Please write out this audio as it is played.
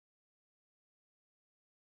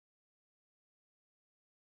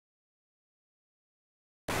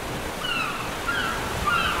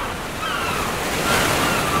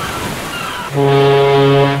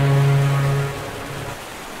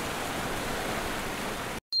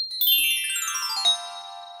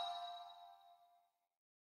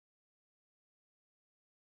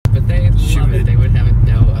but they love it. They would have it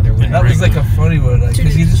no other way. That was like a funny one,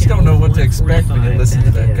 because you just don't know what to expect when you listen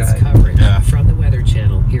to that guy. Yeah. From the Weather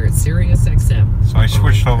Channel here at Sirius XM. So I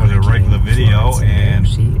switched over to regular video and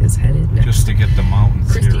she is headed next. just to get the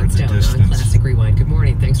mountains here at the distance. On Classic Rewind. Good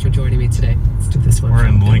morning. Thanks for joining me today. Let's do this one. We're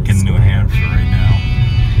in Lincoln, New Hampshire right now.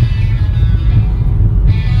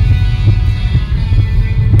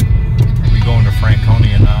 Are we going to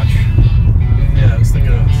Franconia Notch? Yeah, I was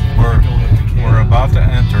thinking of We're about to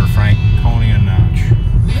enter Franconia Notch.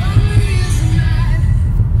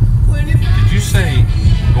 Did you say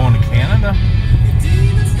we're going to Canada?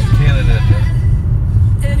 Canada.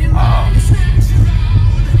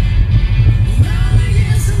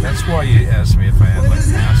 That's why you asked me if I had my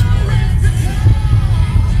passport.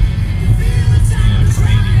 Being a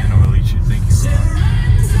Canadian, or at least you think you are.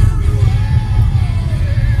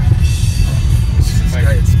 This guy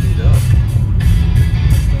had speed up.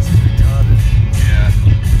 This is retarded. Yeah.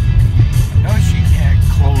 No, she can't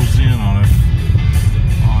close in on a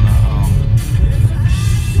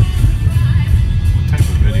what type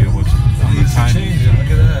of video was it? On the time. Changing.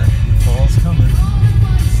 Look at that. Fall's coming.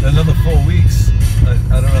 Another 4 weeks. I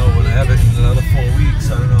don't know when I have it in another 4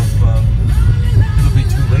 weeks. I don't know if it'll be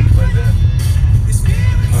too late by then.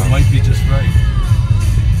 It might be just right.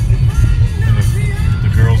 And if the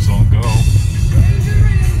girls don't go,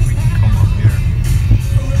 we can come up here.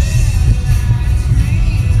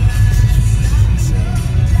 This is insane.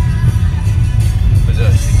 But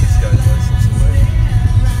I think this guy's license away.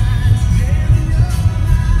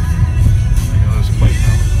 Look at this plate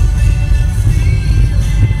number.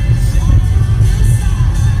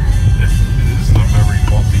 This is a very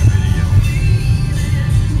bumpy video.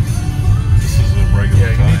 This is a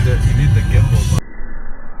regular time. You need the gimbal.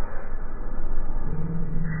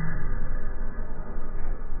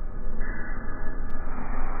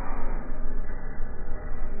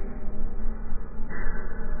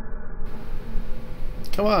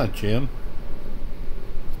 Come on, Jim.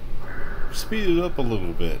 Speed it up a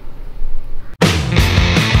little bit.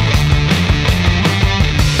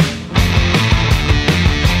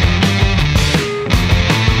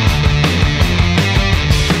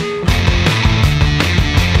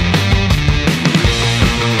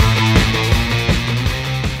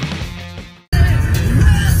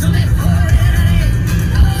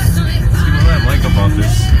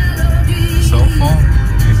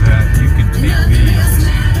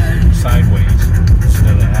 Sideways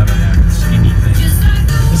instead of having that skinny thing.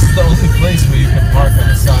 This is the only place where you can park on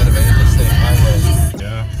the side of an interstate highway.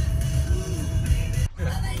 Yeah.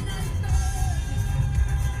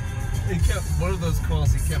 He kept one of those calls.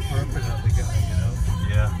 He kept burping at the guy, you know.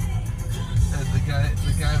 Yeah. And the guy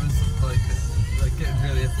was like getting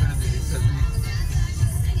really offended. He said,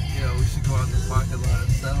 you know, we should go out in the parking lot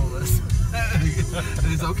and settle this. And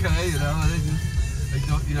he's okay, you know. And they just. Like,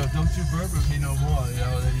 don't you burp at me no more, you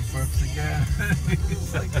know, and then he burps again.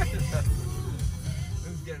 He's like,